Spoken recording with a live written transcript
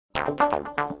Dear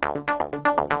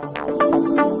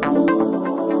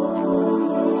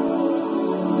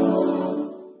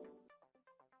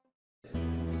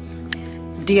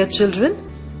children,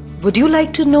 would you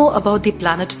like to know about the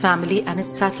planet family and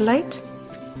its satellite?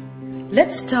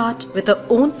 Let's start with our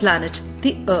own planet,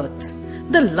 the Earth,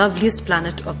 the loveliest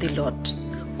planet of the lot,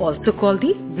 also called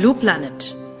the blue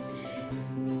planet.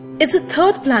 It's the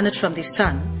third planet from the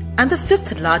Sun and the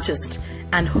fifth largest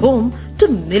and home to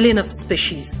millions of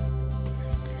species.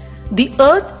 The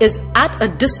Earth is at a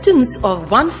distance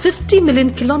of 150 million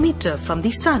kilometers from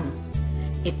the Sun.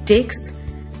 It takes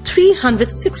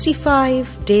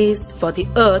 365 days for the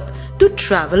Earth to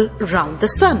travel round the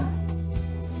Sun.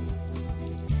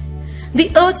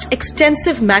 The Earth's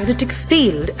extensive magnetic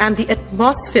field and the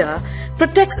atmosphere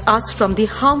protects us from the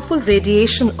harmful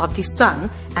radiation of the Sun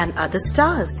and other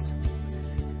stars.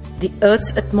 The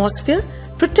Earth's atmosphere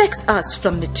protects us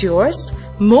from meteors,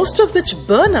 most of which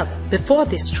burn up before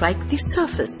they strike the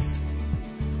surface.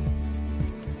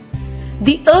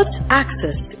 The Earth's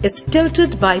axis is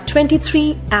tilted by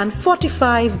 23 and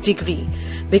 45 degrees,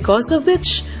 because of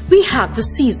which we have the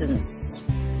seasons: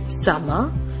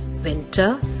 summer,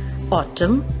 winter,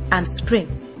 autumn and spring.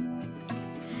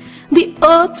 The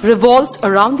Earth revolves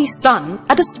around the Sun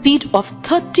at a speed of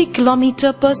 30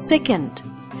 km per second.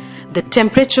 The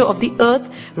temperature of the Earth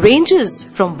ranges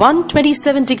from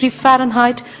 127 degrees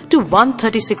Fahrenheit to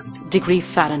 136 degrees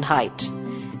Fahrenheit.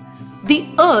 The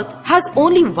Earth has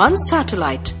only one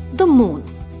satellite, the Moon.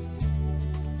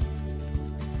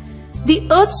 The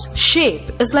Earth's shape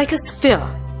is like a sphere,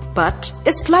 but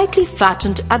is slightly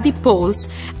flattened at the poles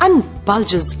and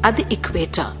bulges at the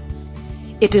equator.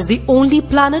 It is the only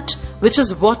planet which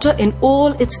has water in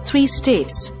all its three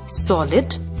states: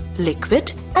 solid,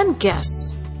 liquid and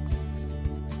gas.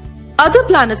 Other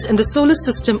planets in the solar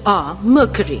system are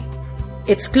Mercury.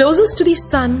 It's closest to the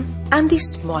Sun and the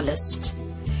smallest.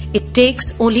 It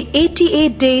takes only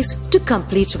 88 days to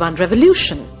complete one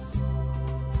revolution.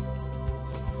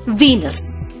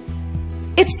 Venus.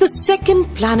 It's the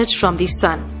second planet from the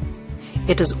Sun.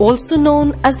 It is also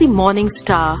known as the morning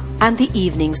star and the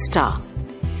evening star.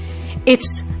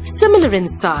 It's similar in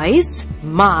size,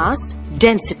 mass,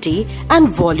 density and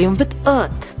volume with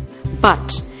Earth,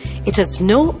 but it has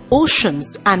no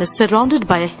oceans and is surrounded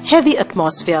by a heavy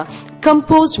atmosphere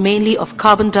composed mainly of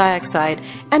carbon dioxide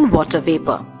and water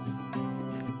vapor.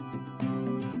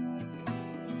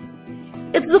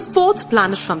 It's the fourth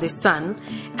planet from the Sun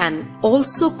and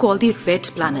also called the red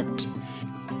planet.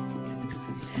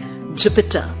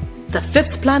 Jupiter, the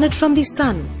fifth planet from the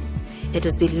Sun. It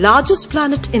is the largest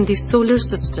planet in the solar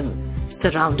system,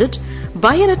 surrounded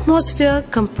by an atmosphere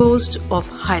composed of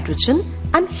hydrogen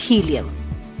and helium.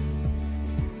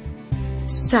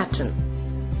 Saturn.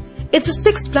 It's the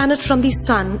sixth planet from the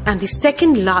Sun and the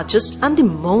second largest and the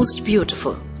most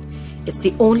beautiful. It's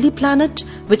the only planet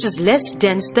which is less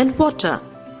dense than water.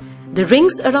 The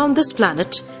rings around this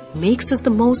planet makes it the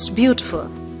most beautiful.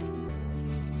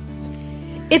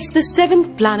 It's the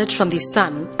seventh planet from the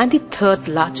Sun and the third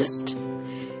largest.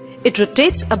 It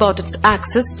rotates about its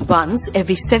axis once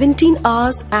every 17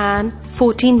 hours and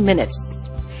 14 minutes.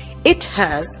 It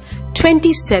has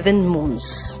 27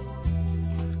 moons.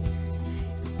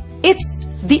 It's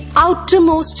the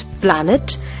outermost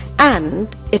planet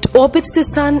and it orbits the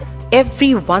Sun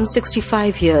every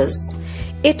 165 years.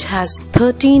 It has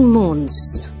 13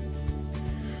 moons.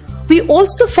 We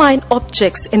also find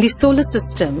objects in the solar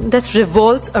system that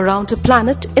revolves around a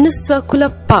planet in a circular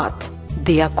path.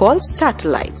 They are called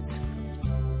satellites.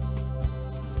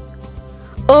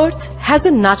 Earth has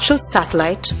a natural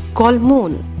satellite called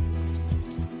Moon.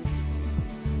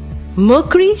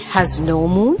 Mercury has no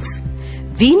moons.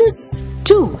 Venus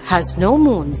too has no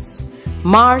moons.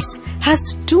 Mars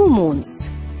has 2 moons.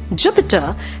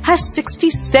 Jupiter has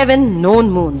 67 known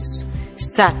moons.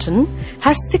 Saturn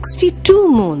has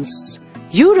 62 moons.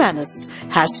 Uranus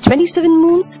has 27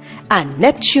 moons and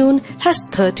Neptune has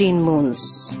 13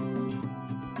 moons.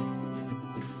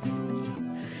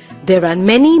 There are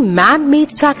many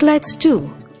man-made satellites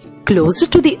too, closer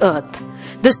to the Earth.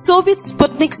 The Soviet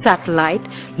Sputnik satellite,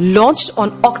 launched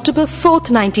on October 4th,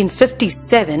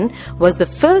 1957, was the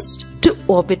first to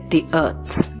orbit the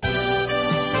Earth.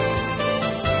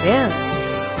 Well,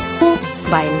 hope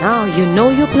by now you know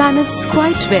your planets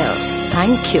quite well.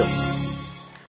 Thank you.